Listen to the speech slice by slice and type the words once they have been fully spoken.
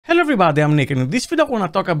Hello everybody, I'm Nick, and in this video I want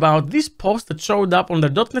to talk about this post that showed up on the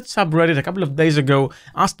 .NET subreddit a couple of days ago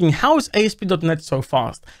asking how is ASP.NET so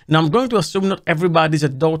fast. Now I'm going to assume not everybody is a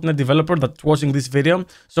 .NET developer that's watching this video,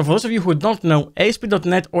 so for those of you who don't know,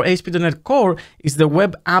 ASP.NET or ASP.NET Core is the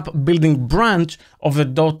web app building branch of the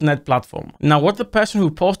 .NET platform. Now what the person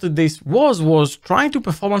who posted this was trying to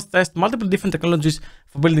performance test multiple different technologies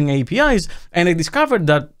for building APIs, and they discovered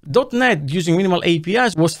that .NET using minimal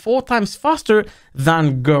APIs was 4 times faster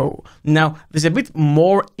than Go. Now, there's a bit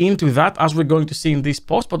more into that as we're going to see in this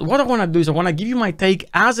post, but what I want to do is I want to give you my take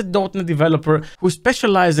as a .NET developer who's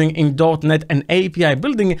specializing in .NET and API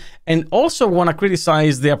building, and also want to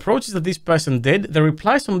criticize the approaches that this person did, the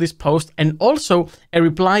replies from this post, and also a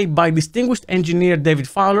reply by distinguished engineer David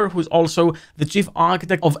Fowler, who's also the chief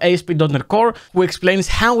architect of ASP.NET Core, who explains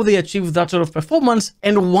how they achieve that sort of performance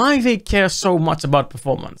and why they care so much about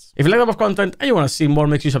performance. If you like that type of content and you want to see more,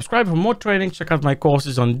 make sure you subscribe for more training. Check out my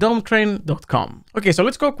courses on dometrain.com. Okay, so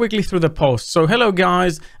let's go quickly through the post. So hello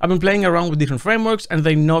guys, I've been playing around with different frameworks and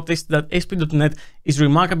they noticed that ASP.NET is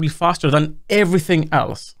remarkably faster than everything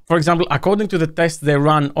else. For example, according to the test they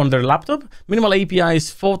run on their laptop, minimal API is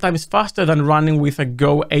 4 times faster than running with a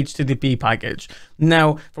Go HTTP package.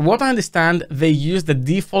 Now, from what I understand, they use the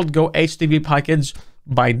default Go HTTP package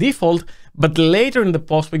by default, but later in the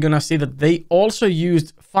post we're gonna see that they also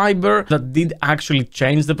used Fiber that did actually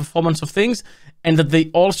change the performance of things, and that they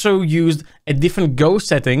also used a different Go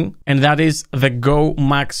setting, and that is the Go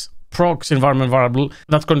max procs environment variable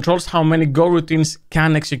that controls how many Go routines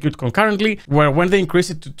can execute concurrently, where when they increase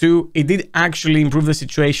it to 2, it did actually improve the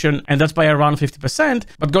situation, and that's by around 50%,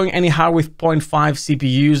 but going any higher with 0.5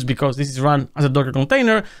 CPUs, because this is run as a Docker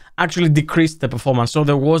container, actually decreased the performance, so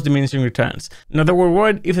there was diminishing returns. Now they were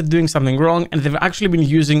worried if they're doing something wrong, and they've actually been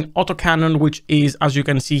using autocannon, which is, as you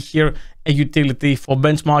can see here, a utility for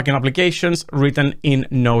benchmarking applications written in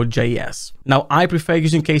Node.js. Now I prefer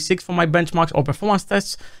using K6 for my benchmarks or performance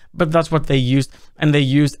tests, but that's what they used, and they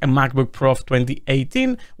used a MacBook Pro of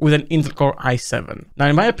 2018 with an Intel Core i7. Now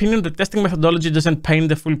in my opinion, the testing methodology doesn't paint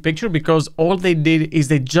the full picture, because all they did is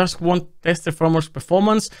they just want to test the framework's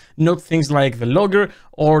performance, not things like the logger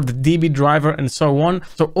or the DB driver and so on.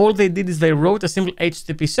 So all they did is they wrote a simple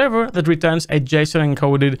HTTP server that returns a JSON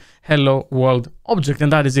encoded hello world object,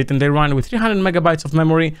 and that is it. And they run with 300 megabytes of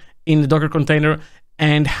memory in the Docker container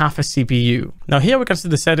and half a CPU. Now here we can see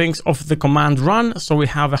the settings of the command run. So we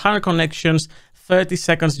have 100 connections, 30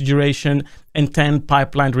 seconds duration, and 10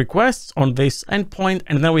 pipeline requests on this endpoint,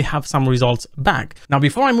 and then we have some results back. Now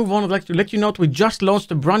before I move on, I'd like to let you know that we just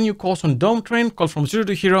launched a brand new course on Dometrain called From Zero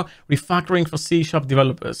to Hero, Refactoring for C#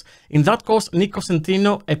 Developers. In that course, Nick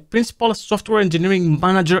Cosentino, a principal software engineering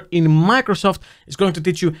manager in Microsoft, is going to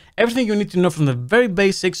teach you everything you need to know from the very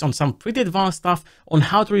basics on some pretty advanced stuff on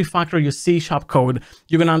how to refactor your C# code.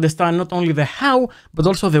 You're going to understand not only the how, but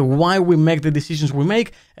also the why we make the decisions we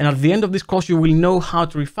make, and at the end of this course you will know how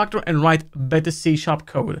to refactor and write better C#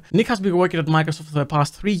 code. Nick has been working at Microsoft for the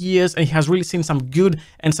past 3 years, and he has really seen some good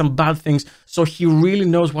and some bad things, so he really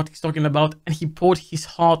knows what he's talking about, and he poured his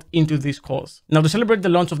heart into this course. Now to celebrate the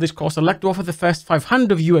launch of this course, I'd like to offer the first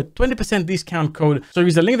 500 of you a 20% discount code, so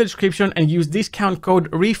use the link in the description and use discount code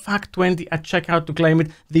REFAC20 at checkout to claim it.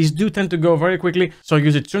 These do tend to go very quickly, so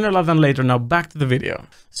use it sooner rather than later. Now back to the video.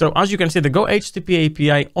 So as you can see, the Go HTTP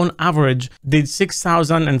API on average did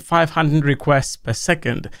 6,500 requests per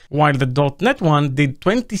second, while the .NET one did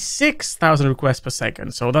 26,000 requests per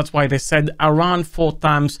second. So that's why they said around 4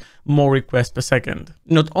 times more requests per second.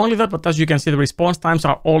 Not only that, but as you can see, the response times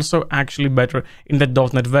are also actually better in the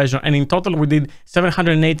 .NET version. And in total, we did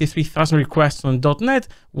 783,000 requests on .NET,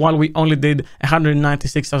 while we only did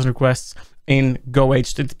 196,000 requests in Go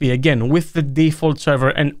HTTP, again with the default server,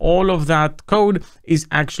 and all of that code is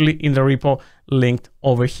actually in the repo linked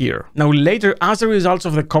over here. Now later, as a result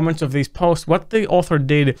of the comments of this post, what the author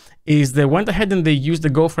did is they went ahead and they used the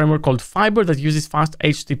Go framework called Fiber that uses fast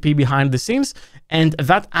HTTP behind the scenes, and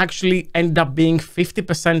that actually ended up being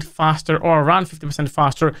 50% faster, or around 50%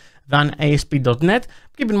 faster than ASP.NET.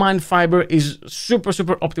 Keep in mind, Fiber is super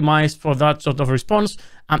optimized for that sort of response.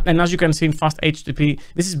 And as you can see in fast HTTP,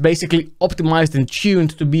 this is basically optimized and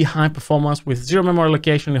tuned to be high performance with 0 memory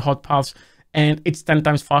allocation in hot paths, and it's 10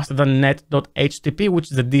 times faster than net.htp,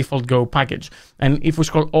 which is the default Go package. And if we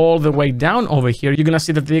scroll all the way down over here, you're going to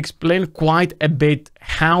see that they explain quite a bit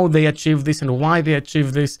how they achieve this and why they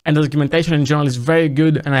achieve this. And the documentation in general is very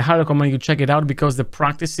good, and I highly recommend you check it out, because the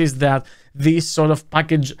practices that this sort of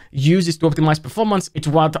package uses to optimize performance, it's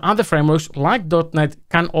what other frameworks like .NET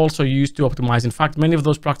can also use to optimize. In fact, many of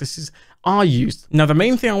those practices are used. Now, the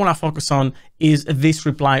main thing I want to focus on is this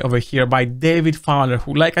reply over here by David Fowler,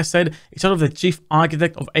 who, like I said, is sort of the chief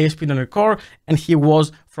architect of ASP.NET Core, and he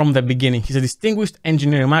was from the beginning. He's a distinguished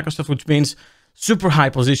engineer in Microsoft, which means super high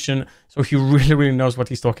position, so he really knows what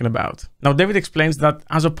he's talking about. Now, David explains that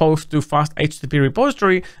as opposed to fast HTTP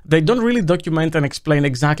repository, they don't really document and explain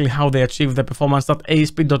exactly how they achieve the performance that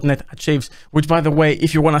ASP.NET achieves, which, by the way,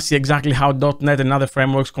 if you want to see exactly how .NET and other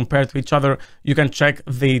frameworks compare to each other, you can check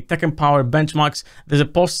the Tech Empower benchmarks. There's a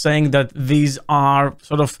post saying that these are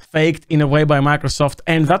sort of faked in a way by Microsoft,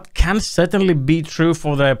 and that can certainly be true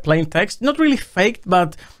for the plain text. Not really faked,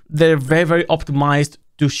 but they're very optimized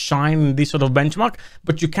to shine in this sort of benchmark,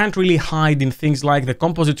 but you can't really hide in things like the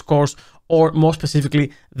composite scores, or more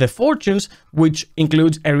specifically, the fortunes, which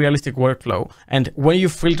includes a realistic workflow. And when you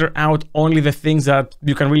filter out only the things that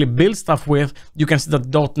you can really build stuff with, you can see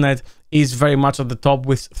that .NET is very much at the top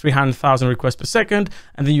with 300,000 requests per second.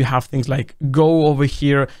 And then you have things like Go over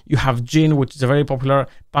here. You have Gin, which is a very popular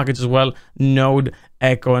package as well, Node,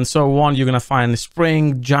 Echo, and so on. You're going to find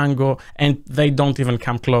Spring, Django, and they don't even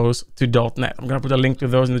come close to .NET. I'm going to put a link to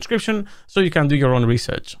those in the description so you can do your own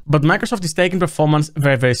research. But Microsoft is taking performance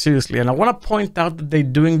very seriously. And I want to point out that they're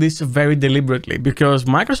doing this very deliberately, because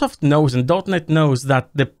Microsoft knows and .NET knows that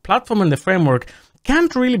the platform and the framework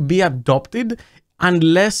can't really be adopted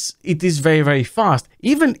unless it is very fast.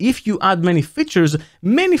 Even if you add many features,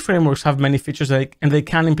 many frameworks have many features and they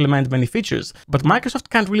can implement many features. But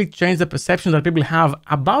Microsoft can't really change the perception that people have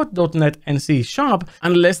about .NET and C#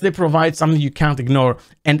 unless they provide something you can't ignore.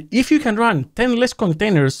 And if you can run 10 less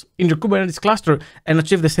containers in your Kubernetes cluster and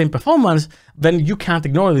achieve the same performance, then you can't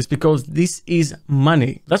ignore this, because this is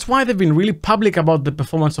money. That's why they've been really public about the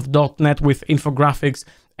performance of .NET with infographics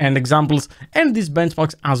and examples and these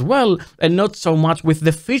benchmarks as well, and not so much with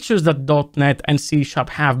the features that .NET and C#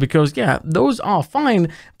 have, because yeah, those are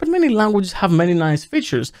fine, but many languages have many nice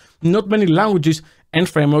features. Not many languages and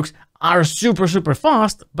frameworks are super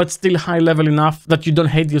fast, but still high level enough that you don't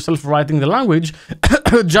hate yourself writing the language,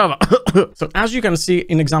 Java. So as you can see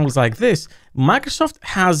in examples like this, Microsoft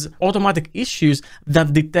has automatic issues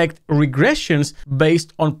that detect regressions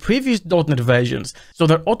based on previous .NET versions. So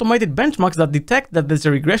they're automated benchmarks that detect that there's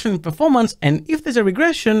a regression in performance, and if there's a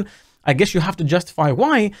regression, I guess you have to justify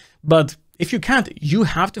why, but if you can't, you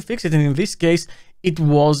have to fix it. And in this case, it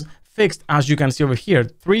was fixed, as you can see over here.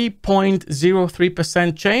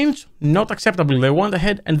 3.03% change, not acceptable. They went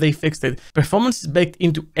ahead and they fixed it. Performance is baked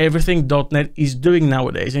into everything .NET is doing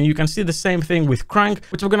nowadays. And you can see the same thing with Crank,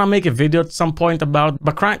 which we're gonna make a video at some point about,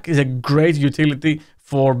 but Crank is a great utility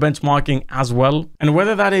for benchmarking as well. And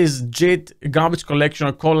whether that is JIT, garbage collection,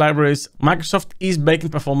 or core libraries, Microsoft is baking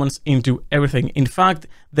performance into everything. In fact,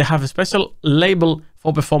 they have a special label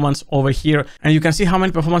for performance over here, and you can see how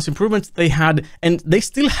many performance improvements they had, and they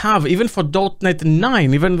still have, even for .NET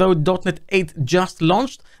 9, even though .NET 8 just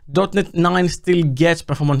launched, .NET 9 still gets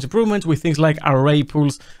performance improvements with things like array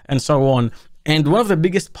pools and so on. And one of the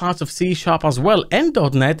biggest parts of C# as well and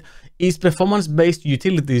 .NET is performance-based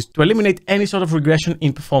utilities to eliminate any sort of regression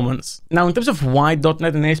in performance. Now, in terms of why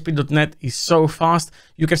 .NET and ASP.NET is so fast,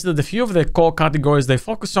 you can see that a few of the core categories they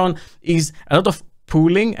focus on is a lot of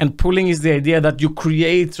pooling, and pooling is the idea that you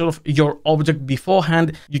create sort of your object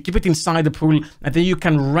beforehand, you keep it inside the pool, and then you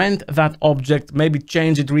can rent that object, maybe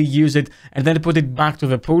change it, reuse it, and then put it back to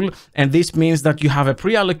the pool. And this means that you have a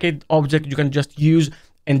pre-allocated object you can just use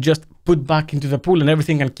and just put back into the pool, and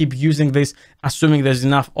everything can keep using this, assuming there's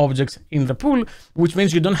enough objects in the pool, which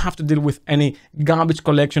means you don't have to deal with any garbage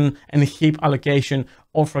collection and heap allocation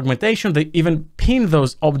or fragmentation. They even pin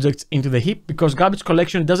those objects into the heap, because garbage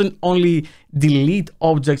collection doesn't only delete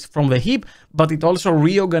objects from the heap, but it also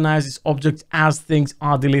reorganizes objects as things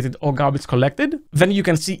are deleted or garbage collected. Then you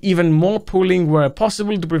can see even more pooling where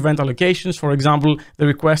possible to prevent allocations. For example, the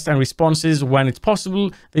requests and responses when it's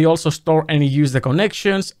possible. They also store and use the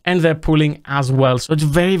connections, and they're pooling as well. So it's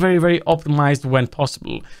very optimized when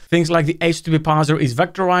possible. Things like the HTTP parser is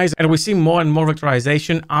vectorized, and we see more and more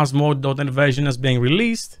vectorization as more .NET version is being released.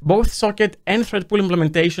 Both socket and thread pool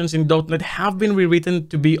implementations in .NET have been rewritten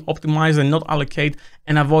to be optimized and not allocate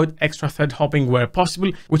and avoid extra thread hopping where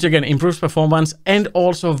possible, which again improves performance. And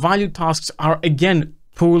also value tasks are again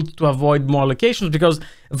pooled to avoid more allocations, because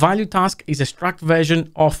value task is a struct version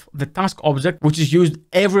of the task object, which is used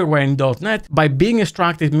everywhere in .NET. By being a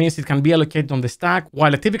struct, it means it can be allocated on the stack,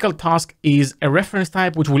 while a typical task is a reference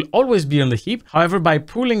type, which will always be on the heap. However, by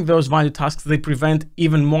pooling those value tasks, they prevent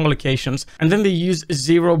even more allocations. And then they use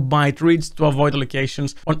 0-byte reads to avoid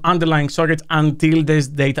allocations on underlying sockets until there's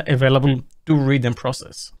data available to read and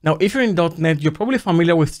process. Now, if you're in .NET, you're probably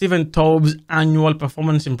familiar with Stephen Tobe's annual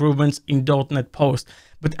performance improvements in .NET post.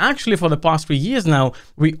 But actually, for the past 3 years now,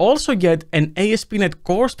 we also get an ASP.NET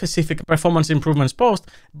Core specific performance improvements post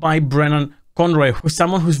by Brennan Conroy, who's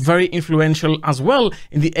someone who's very influential as well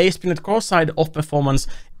in the ASP.NET Core side of performance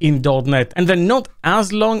in .NET. And they're not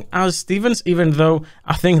as long as Stephen's, even though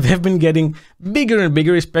I think they've been getting bigger and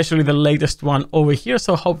bigger, especially the latest one over here.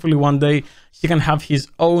 So hopefully one day he can have his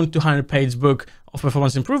own 200-page book of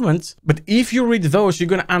performance improvements. But if you read those,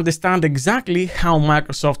 you're going to understand exactly how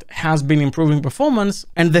Microsoft has been improving performance.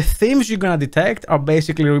 And the themes you're going to detect are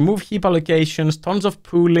basically remove heap allocations, tons of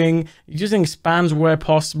pooling, using spans where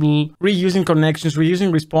possible, reusing connections,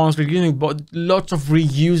 reusing response, reusing lots of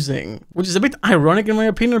reusing, which is a bit ironic in my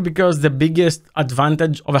opinion, because the biggest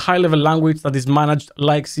advantage of a high-level language that is managed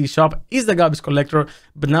like C# is the garbage collector.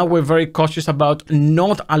 But now we're very cautious about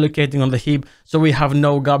not allocating on the heap, so we have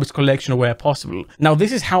no garbage collection where possible. Now,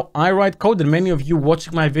 this is how I write code, and many of you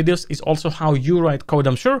watching my videos is also how you write code,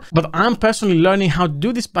 I'm sure. But I'm personally learning how to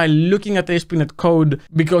do this by looking at ASP.NET code,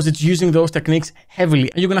 because it's using those techniques heavily.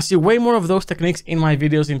 And you're going to see way more of those techniques in my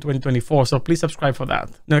videos in 2024, so please subscribe for that.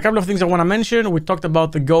 Now, a couple of things I want to mention. We talked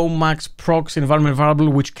about the Go Max Prox environment variable,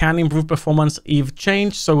 which can improve performance if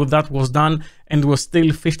changed. So that was done, and was still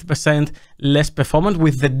 50% less performant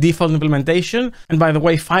with the default implementation. And by the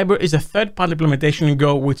way, Fiber is a third-party implementation in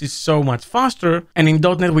Go, which is so much faster. And in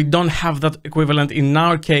 .NET, we don't have that equivalent. In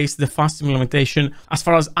our case, the fast implementation, as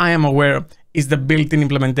far as I am aware, is the built-in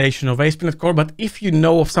implementation of ASP.NET Core. But if you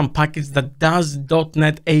know of some package that does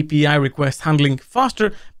 .NET API request handling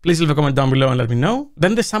faster, please leave a comment down below and let me know.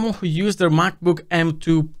 Then there's someone who used their MacBook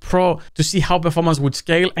M2 Pro to see how performance would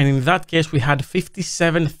scale. And in that case, we had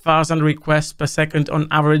 57,000 requests per second on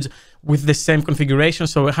average with the same configuration.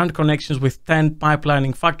 So 100 connections with 10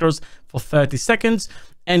 pipelining factors for 30 seconds.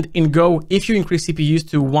 And in Go, if you increase CPUs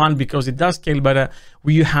to 1, because it does scale better,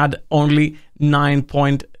 you had only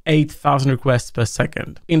 9,800 requests per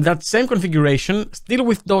second. In that same configuration, still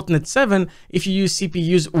with .NET 7, if you use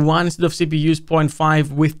CPUs 1 instead of CPUs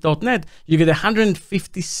 0.5 with .NET, you get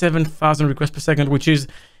 157,000 requests per second, which is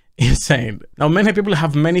insane. Now, many people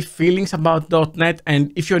have many feelings about .NET,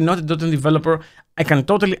 and if you're not a .NET developer, I can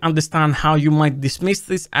totally understand how you might dismiss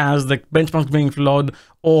this as the benchmarks being flawed,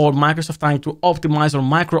 or Microsoft trying to optimize or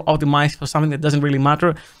micro-optimize for something that doesn't really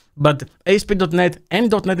matter. But ASP.NET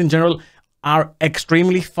and .NET in general are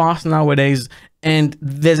extremely fast nowadays, and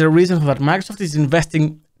there's a reason for that. Microsoft is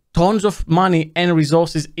investing tons of money and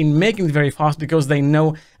resources in making it very fast, because they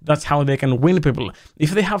know that's how they can win people.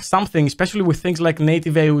 If they have something, especially with things like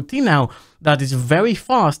native AOT now, that is very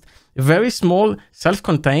fast, very small,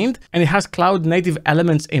 self-contained, and it has cloud native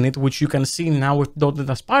elements in it, which you can see now with .NET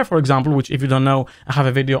Aspire, for example, which if you don't know, I have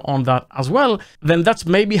a video on that as well, then that's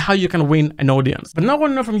maybe how you can win an audience. But now I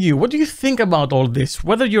want to know from you, what do you think about all this?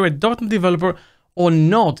 Whether you're a .NET developer or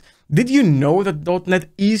not, did you know that .NET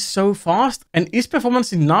is so fast? And is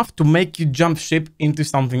performance enough to make you jump ship into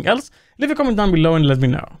something else? Leave a comment down below and let me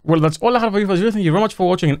know. Well, that's all I have for you for this video. Thank you very much for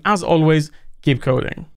watching, and as always, keep coding.